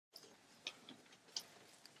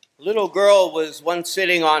A little girl was once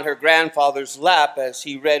sitting on her grandfather's lap as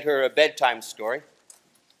he read her a bedtime story.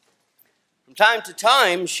 From time to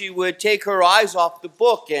time, she would take her eyes off the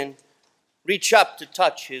book and reach up to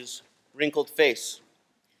touch his wrinkled face.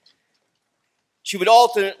 She would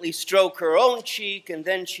alternately stroke her own cheek, and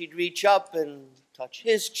then she'd reach up and touch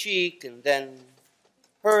his cheek, and then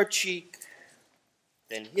her cheek,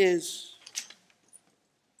 then his.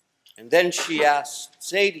 And then she asked,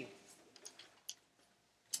 "Zadie,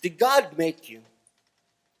 did God make you?"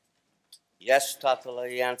 "Yes, Tatala,"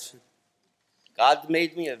 he answered. "God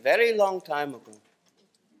made me a very long time ago."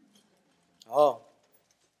 "Oh.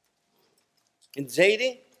 And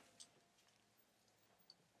Zadie,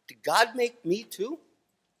 did God make me too?"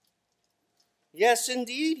 "Yes,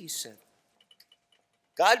 indeed," he said.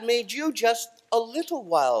 "God made you just a little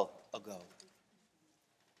while ago."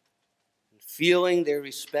 And feeling their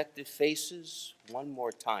respective faces one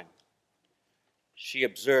more time, she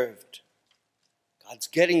observed, "God's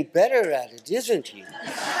getting better at it, isn't he?"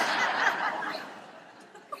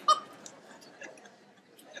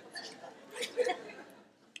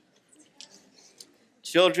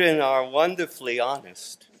 Children are wonderfully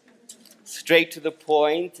honest, straight to the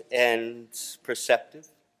point and perceptive.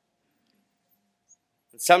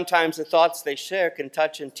 And sometimes the thoughts they share can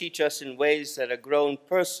touch and teach us in ways that a grown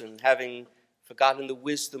person, having forgotten the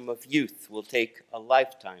wisdom of youth, will take a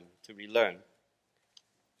lifetime to relearn.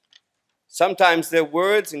 Sometimes their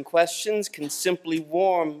words and questions can simply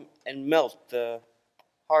warm and melt the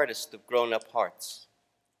hardest of grown-up hearts.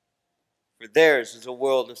 For theirs is a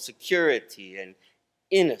world of security and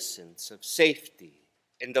innocence, of safety,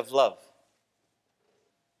 and of love.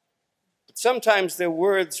 But sometimes their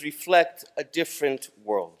words reflect a different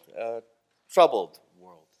world, a troubled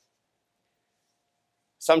world.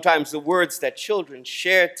 Sometimes the words that children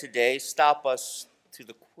share today stop us to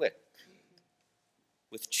the quick,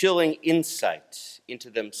 with chilling insight into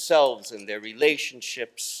themselves and their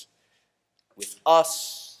relationships with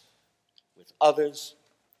us, with others,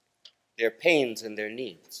 their pains and their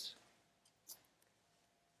needs.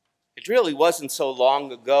 It really wasn't so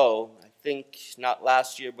long ago, I think not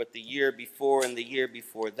last year, but the year before and the year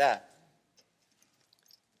before that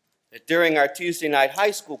during our Tuesday night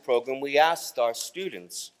high school program, we asked our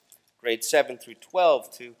students, grades 7 through 12,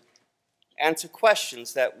 to answer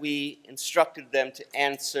questions that we instructed them to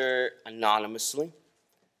answer anonymously,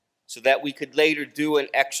 so that we could later do an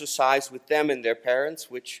exercise with them and their parents,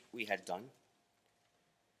 which we had done.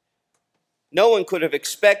 No one could have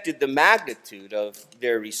expected the magnitude of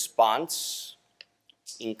their response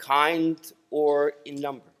in kind or in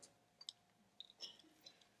number.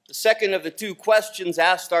 The second of the two questions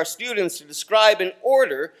asked our students to describe an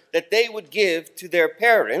order that they would give to their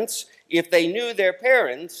parents if they knew their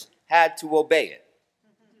parents had to obey it.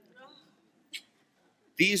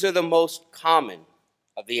 These are the most common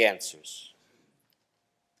of the answers.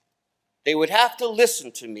 "They would have to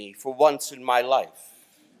listen to me for once in my life.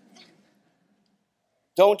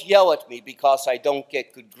 Don't yell at me because I don't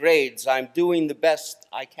get good grades. I'm doing the best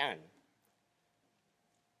I can.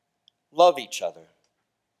 Love each other.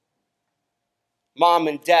 Mom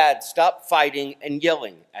and Dad, stop fighting and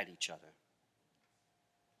yelling at each other.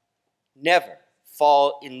 Never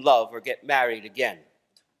fall in love or get married again.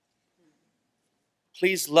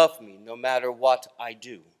 Please love me no matter what I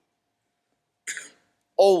do.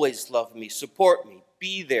 Always love me, support me,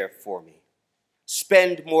 be there for me.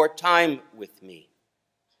 Spend more time with me.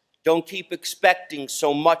 Don't keep expecting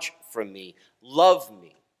so much from me. Love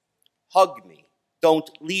me. Hug me.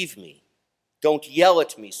 Don't leave me. Don't yell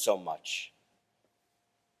at me so much.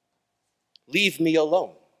 Leave me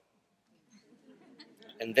alone."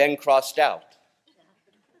 And then crossed out.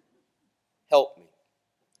 "Help me."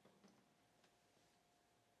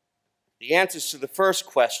 The answers to the first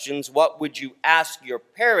questions, what would you ask your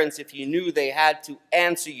parents if you knew they had to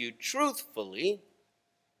answer you truthfully,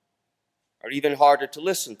 are even harder to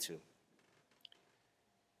listen to.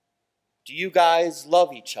 Do you guys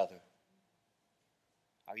love each other?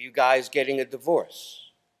 Are you guys getting a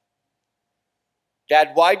divorce?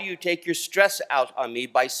 Dad, why do you take your stress out on me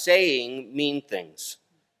by saying mean things?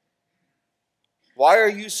 Why are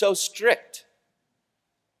you so strict?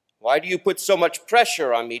 Why do you put so much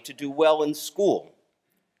pressure on me to do well in school?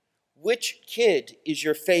 Which kid is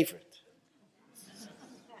your favorite?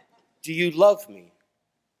 Do you love me?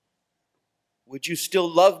 Would you still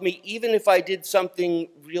love me even if I did something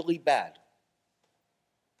really bad?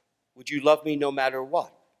 Would you love me no matter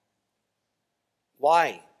what?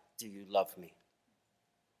 Why do you love me?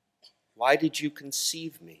 Why did you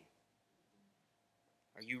conceive me?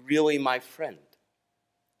 Are you really my friend?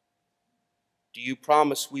 Do you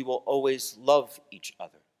promise we will always love each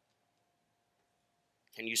other?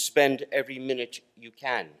 Can you spend every minute you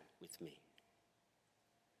can with me?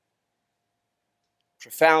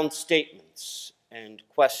 Profound statements and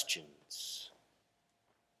questions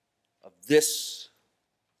of this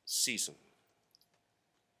season.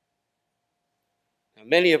 Now,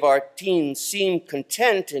 many of our teens seem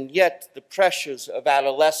content, and yet the pressures of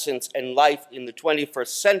adolescence and life in the 21st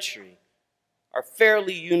century are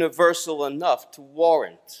fairly universal enough to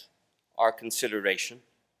warrant our consideration.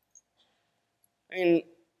 I mean,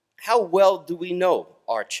 how well do we know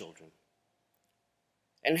our children?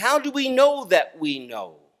 And how do we know that we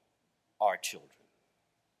know our children?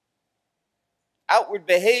 Outward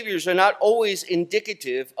behaviors are not always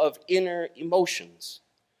indicative of inner emotions.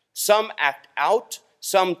 Some act out,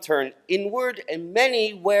 some turn inward, and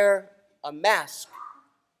many wear a mask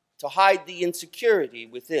to hide the insecurity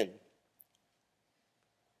within.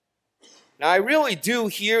 Now, I really do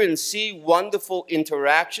hear and see wonderful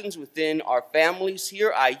interactions within our families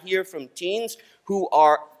here. I hear from teens who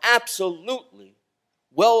are absolutely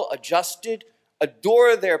well-adjusted,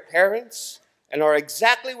 adore their parents, and are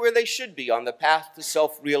exactly where they should be on the path to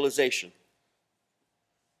self-realization.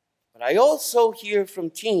 But I also hear from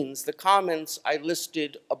teens the comments I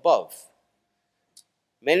listed above.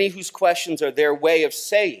 Many whose questions are their way of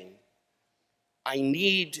saying, I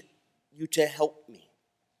need you to help me,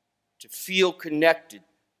 to feel connected,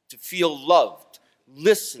 to feel loved,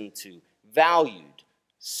 listened to, valued,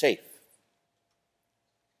 safe.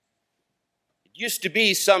 It used to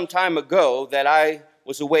be some time ago that I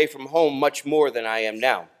was away from home much more than I am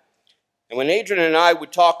now. And when Adrian and I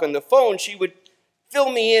would talk on the phone, she would fill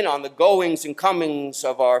me in on the goings and comings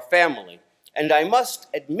of our family. And I must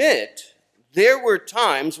admit, there were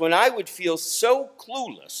times when I would feel so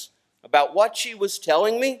clueless about what she was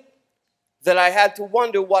telling me that I had to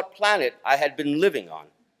wonder what planet I had been living on.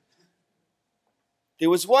 There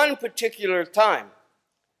was one particular time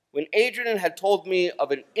when Adrian had told me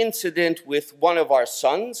of an incident with one of our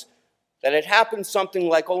sons that had happened something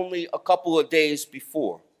like only a couple of days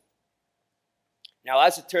before. Now,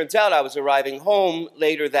 as it turns out, I was arriving home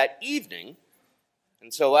later that evening,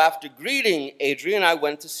 and so after greeting Adrian, I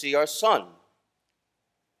went to see our son.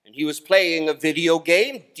 And he was playing a video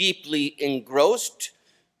game, deeply engrossed,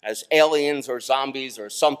 as aliens or zombies or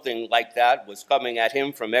something like that was coming at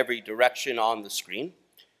him from every direction on the screen.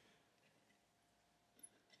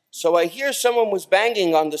 So I hear someone was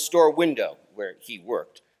banging on the store window where he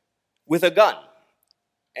worked with a gun,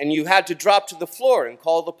 and you had to drop to the floor and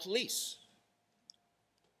call the police.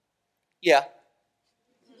 Yeah.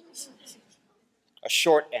 A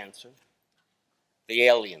short answer. The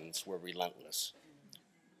aliens were relentless.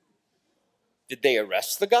 Did they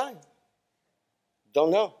arrest the guy?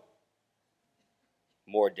 Don't know.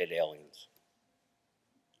 More dead aliens.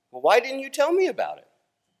 Well, why didn't you tell me about it?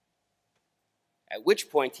 At which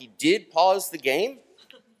point he did pause the game,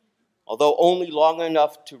 although only long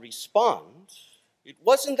enough to respond. It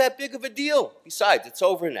wasn't that big of a deal. Besides, it's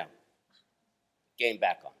over now. Game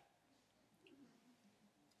back on.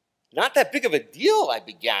 Not that big of a deal, I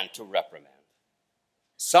began to reprimand.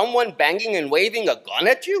 Someone banging and waving a gun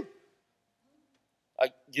at you?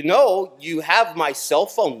 You have my cell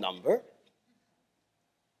phone number.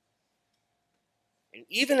 And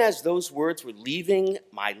even as those words were leaving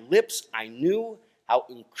my lips, I knew how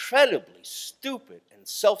incredibly stupid and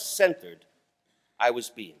self-centered I was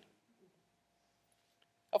being.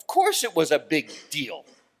 Of course it was a big deal.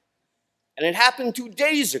 And it happened 2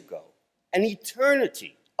 days ago, an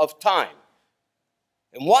eternity of time.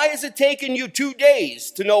 And why has it taken you 2 days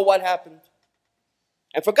to know what happened?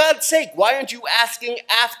 And for God's sake, why aren't you asking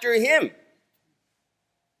after him?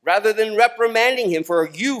 Rather than reprimanding him for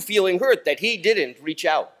you feeling hurt that he didn't reach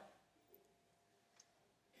out.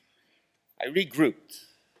 I regrouped.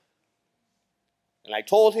 And I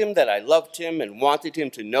told him that I loved him and wanted him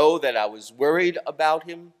to know that I was worried about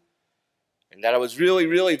him. And that I was really,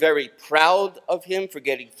 really very proud of him for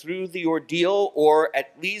getting through the ordeal, or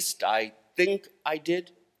at least I think I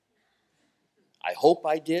did. I hope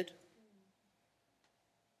I did.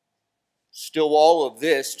 Still all of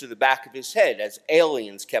this to the back of his head as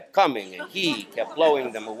aliens kept coming and he kept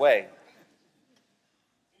blowing them away.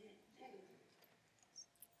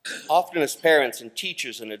 Often as parents and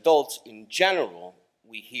teachers and adults in general,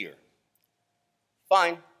 we hear,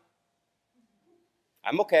 fine,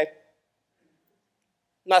 I'm okay,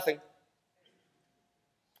 nothing,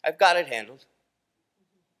 I've got it handled.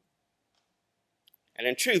 And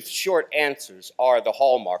in truth, short answers are the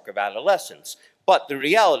hallmark of adolescence. But the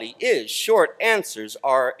reality is, short answers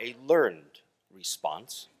are a learned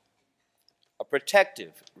response, a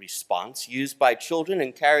protective response used by children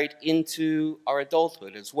and carried into our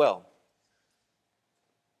adulthood as well.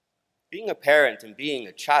 Being a parent and being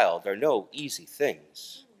a child are no easy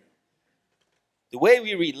things. The way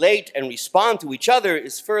we relate and respond to each other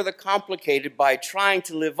is further complicated by trying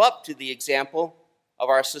to live up to the example of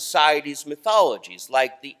our society's mythologies,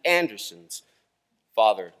 like the Andersons,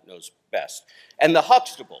 father knows best, and the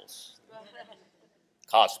Huxtables,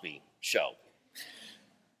 Cosby show.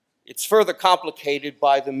 It's further complicated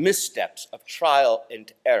by the missteps of trial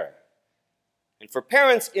and error. And for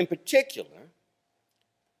parents in particular,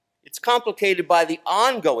 it's complicated by the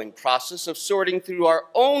ongoing process of sorting through our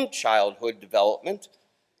own childhood development.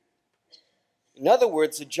 In other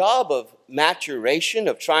words, the job of maturation,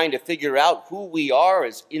 of trying to figure out who we are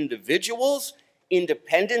as individuals,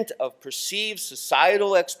 independent of perceived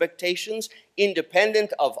societal expectations,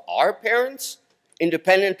 independent of our parents,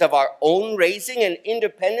 independent of our own raising, and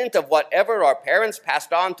independent of whatever our parents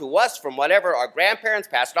passed on to us from whatever our grandparents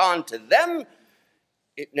passed on to them,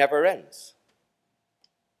 it never ends.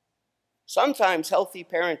 Sometimes healthy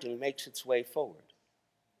parenting makes its way forward.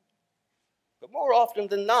 But more often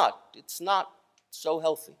than not, it's not so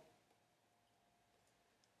healthy.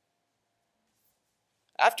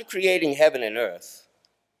 After creating heaven and earth,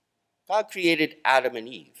 God created Adam and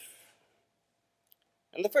Eve.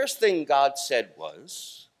 And the first thing God said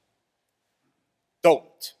was,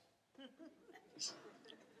 don't.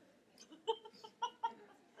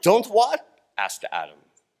 Don't what? Asked Adam.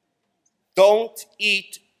 Don't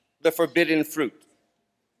eat the forbidden fruit.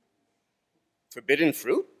 Forbidden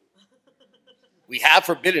fruit? We have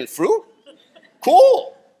forbidden fruit?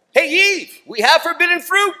 Cool. Hey, Eve, we have forbidden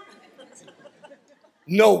fruit.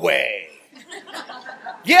 No way.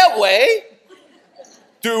 Yeah, way.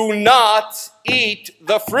 Do not eat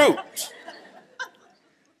the fruit.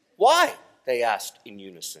 Why? They asked in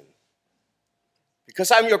unison.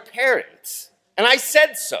 Because I'm your parent, and I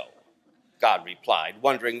said so, God replied,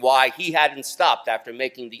 wondering why he hadn't stopped after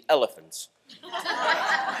making the elephants.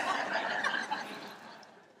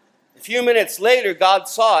 A few minutes later, God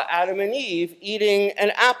saw Adam and Eve eating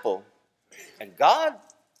an apple, and God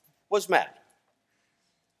was mad.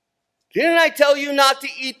 Didn't I tell you not to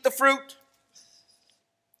eat the fruit?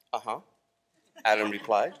 Uh-huh, Adam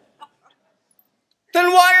replied.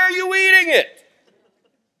 Then why are you eating it?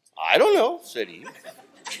 I don't know, said Eve.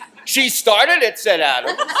 She started it, said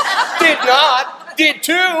Adam. Did not, did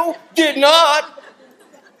too, did not.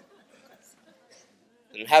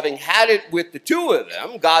 And having had it with the two of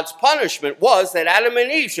them, God's punishment was that Adam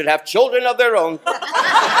and Eve should have children of their own.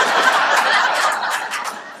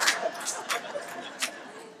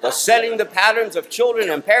 Thus setting the patterns of children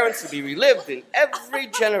and parents to be relived in every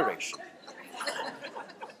generation.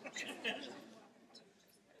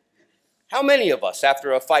 How many of us,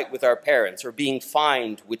 after a fight with our parents or being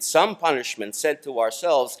fined with some punishment, said to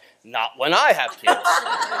ourselves, not when I have kids.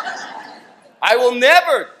 I will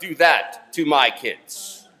never do that to my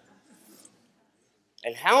kids.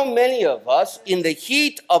 And how many of us, in the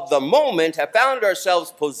heat of the moment, have found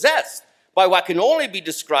ourselves possessed by what can only be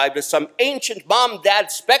described as some ancient mom-dad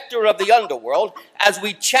specter of the underworld, as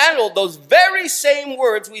we channeled those very same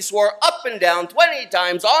words we swore up and down 20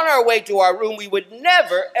 times on our way to our room we would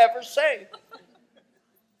never, ever say.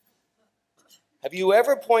 Have you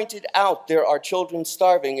ever pointed out there are children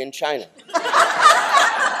starving in China?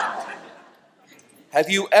 Have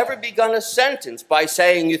you ever begun a sentence by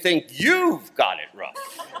saying you think you've got it rough?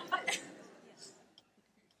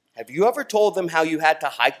 Have you ever told them how you had to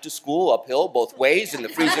hike to school uphill both ways in the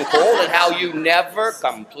freezing cold and how you never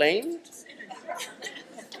complained?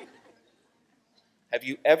 Have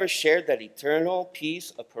you ever shared that eternal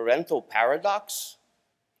peace of parental paradox?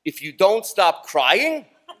 If you don't stop crying,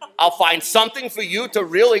 I'll find something for you to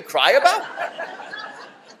really cry about?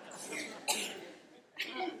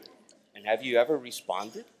 And have you ever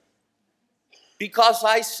responded? Because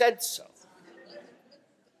I said so.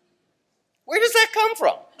 Where does that come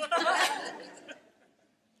from?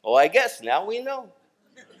 Well, I guess now we know.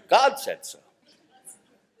 God said so.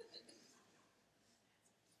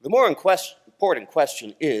 The more important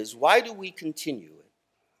question is, why do we continue it?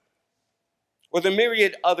 Or the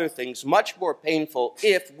myriad other things much more painful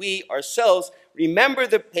if we ourselves remember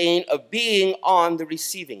the pain of being on the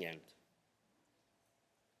receiving end.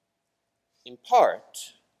 In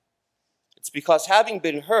part, it's because having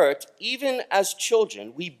been hurt, even as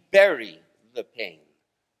children, we bury the pain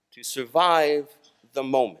to survive the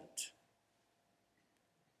moment.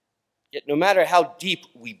 Yet no matter how deep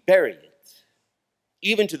we bury it,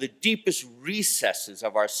 even to the deepest recesses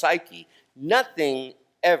of our psyche, nothing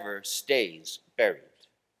ever stays buried.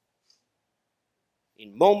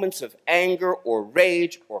 In moments of anger or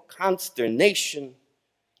rage or consternation,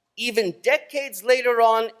 even decades later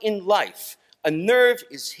on in life, a nerve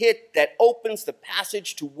is hit that opens the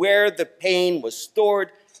passage to where the pain was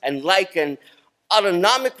stored, and like an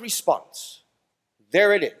autonomic response,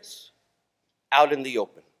 there it is, out in the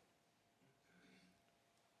open.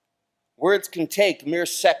 Words can take mere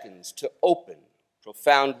seconds to open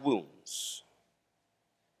profound wounds,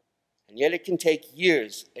 and yet it can take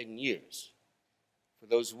years and years for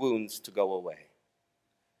those wounds to go away.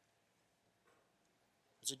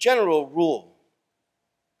 As a general rule,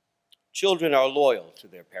 children are loyal to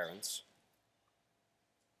their parents.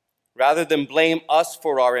 Rather than blame us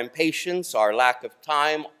for our impatience, our lack of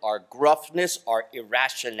time, our gruffness, our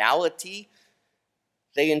irrationality,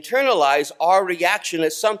 they internalize our reaction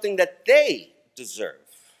as something that they deserve.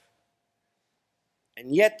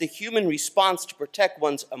 And yet the human response to protect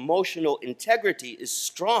one's emotional integrity is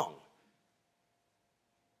strong.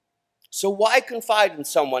 So why confide in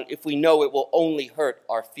someone if we know it will only hurt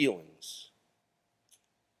our feelings?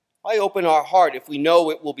 Why open our heart if we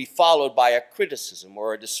know it will be followed by a criticism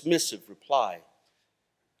or a dismissive reply?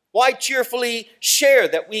 Why cheerfully share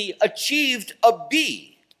that we achieved a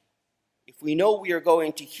B if we know we are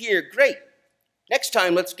going to hear, great, next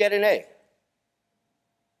time let's get an A?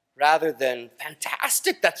 Rather than,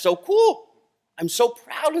 fantastic, that's so cool, I'm so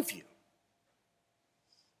proud of you.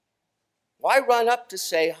 Why run up to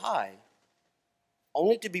say hi,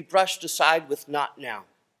 only to be brushed aside with not now,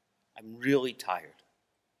 I'm really tired?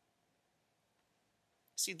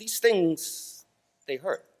 See, these things, they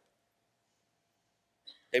hurt.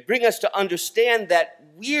 They bring us to understand that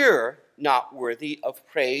we're not worthy of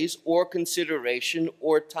praise or consideration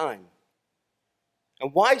or time.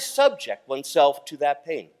 And why subject oneself to that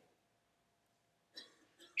pain?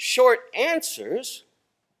 Short answers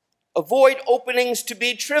avoid openings to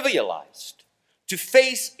be trivialized, to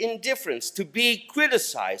face indifference, to be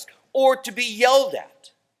criticized, or to be yelled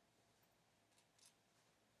at.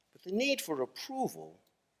 But the need for approval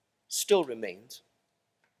still remains.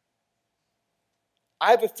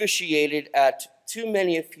 I've officiated at too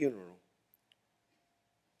many a funeral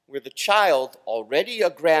where the child, already a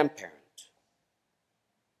grandparent,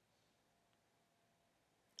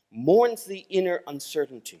 mourns the inner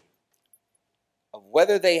uncertainty of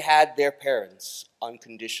whether they had their parents'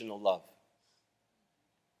 unconditional love.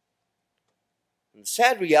 And the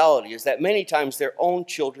sad reality is that many times their own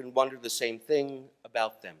children wonder the same thing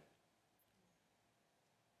about them.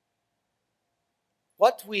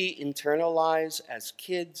 What we internalize as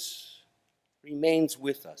kids remains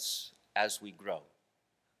with us as we grow.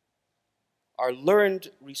 Our learned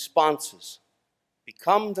responses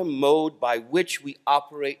become the mode by which we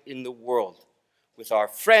operate in the world, with our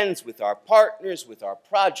friends, with our partners, with our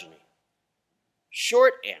progeny.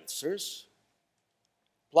 Short answers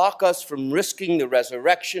block us from risking the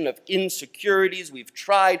resurrection of insecurities we've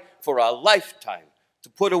tried for a lifetime to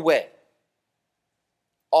put away,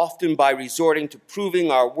 often by resorting to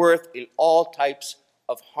proving our worth in all types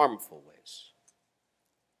of harmful ways.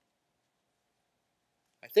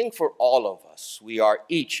 I think for all of us, we are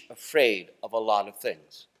each afraid of a lot of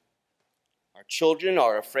things. Our children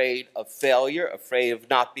are afraid of failure, afraid of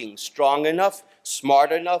not being strong enough,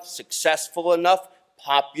 smart enough, successful enough,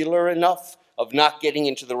 popular enough, of not getting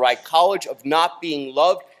into the right college, of not being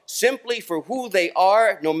loved simply for who they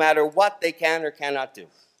are, no matter what they can or cannot do.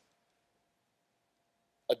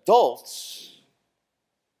 Adults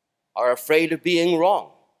are afraid of being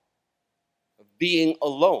wrong, of being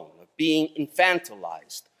alone, of being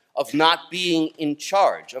infantilized, of not being in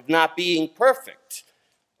charge, of not being perfect,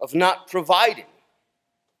 of not providing.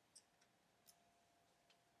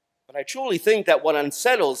 But I truly think that what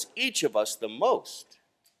unsettles each of us the most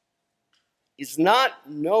is not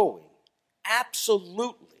knowing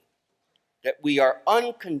absolutely that we are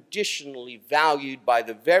unconditionally valued by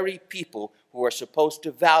the very people who are supposed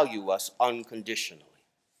to value us unconditionally.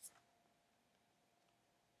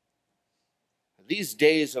 These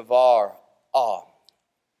days of our awe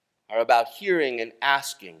are about hearing and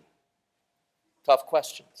asking tough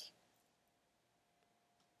questions.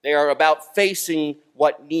 They are about facing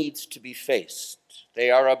what needs to be faced.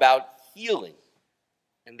 They are about healing,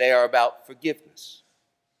 and they are about forgiveness.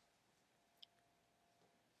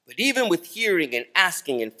 But even with hearing and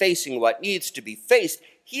asking and facing what needs to be faced,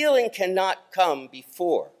 healing cannot come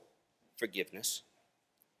before forgiveness.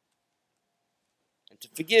 And to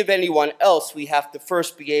forgive anyone else, we have to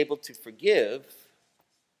first be able to forgive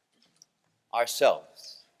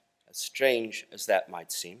ourselves, as strange as that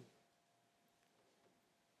might seem.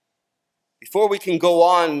 Before we can go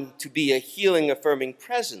on to be a healing, affirming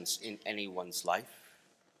presence in anyone's life,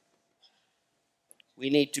 we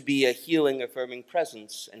need to be a healing, affirming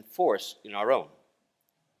presence and force in our own.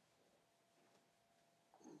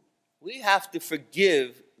 we have to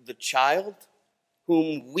forgive the child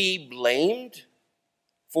whom we blamed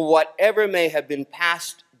for whatever may have been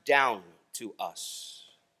passed down to us.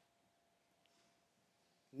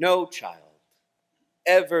 No child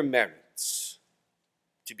ever merits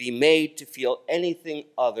to be made to feel anything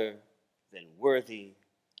other than worthy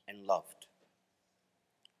and loved.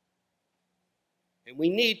 And we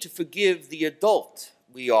need to forgive the adult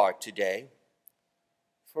we are today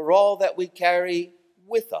for all that we carry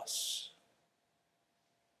with us.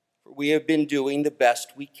 For we have been doing the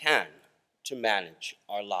best we can to manage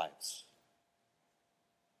our lives.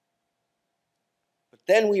 But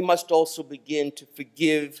then we must also begin to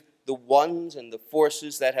forgive the ones and the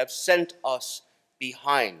forces that have sent us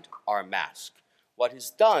behind our mask. What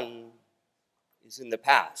is done is in the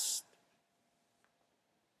past.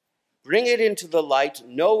 Bring it into the light,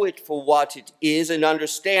 know it for what it is, and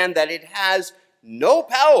understand that it has no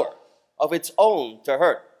power of its own to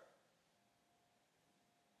hurt.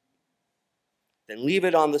 Then leave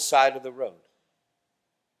it on the side of the road.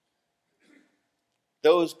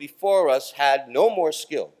 Those before us had no more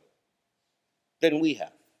skill than we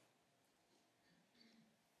have.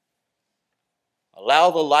 Allow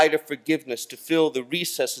the light of forgiveness to fill the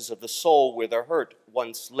recesses of the soul where the hurt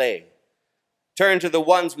once lay. Turn to the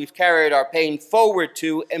ones we've carried our pain forward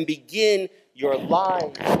to and begin your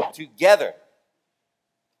lives together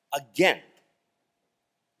again.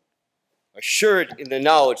 Assured in the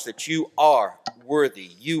knowledge that you are worthy,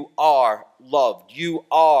 you are loved, you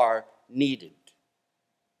are needed.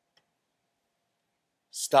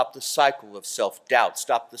 Stop the cycle of self-doubt.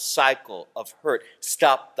 Stop the cycle of hurt.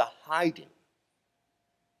 Stop the hiding.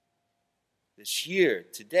 This year,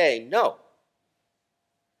 today, no.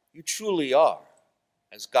 You truly are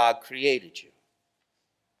as God created you.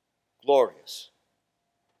 Glorious.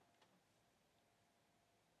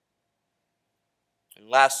 And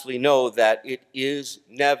lastly, know that it is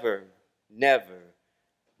never, never,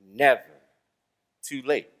 never too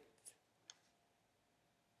late.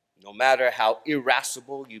 No matter how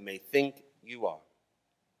irascible you may think you are.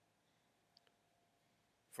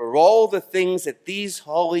 For all the things that these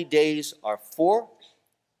holy days are for,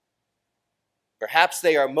 perhaps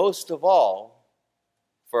they are most of all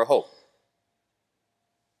for hope.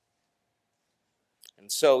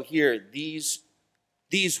 And so hear these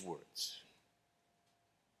words.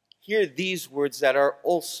 Hear these words that are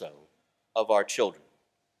also of our children.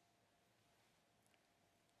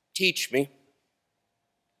 Teach me.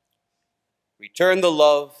 Return the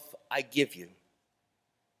love I give you.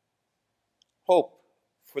 Hope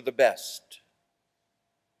for the best.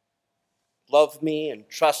 Love me and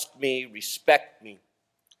trust me, respect me.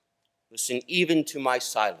 Listen even to my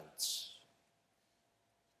silence.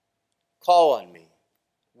 Call on me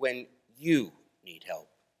when you need help.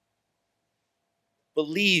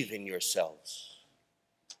 Believe in yourselves.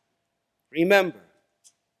 Remember,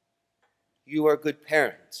 you are good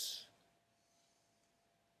parents.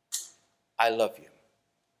 I love you.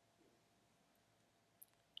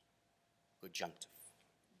 Good junctive.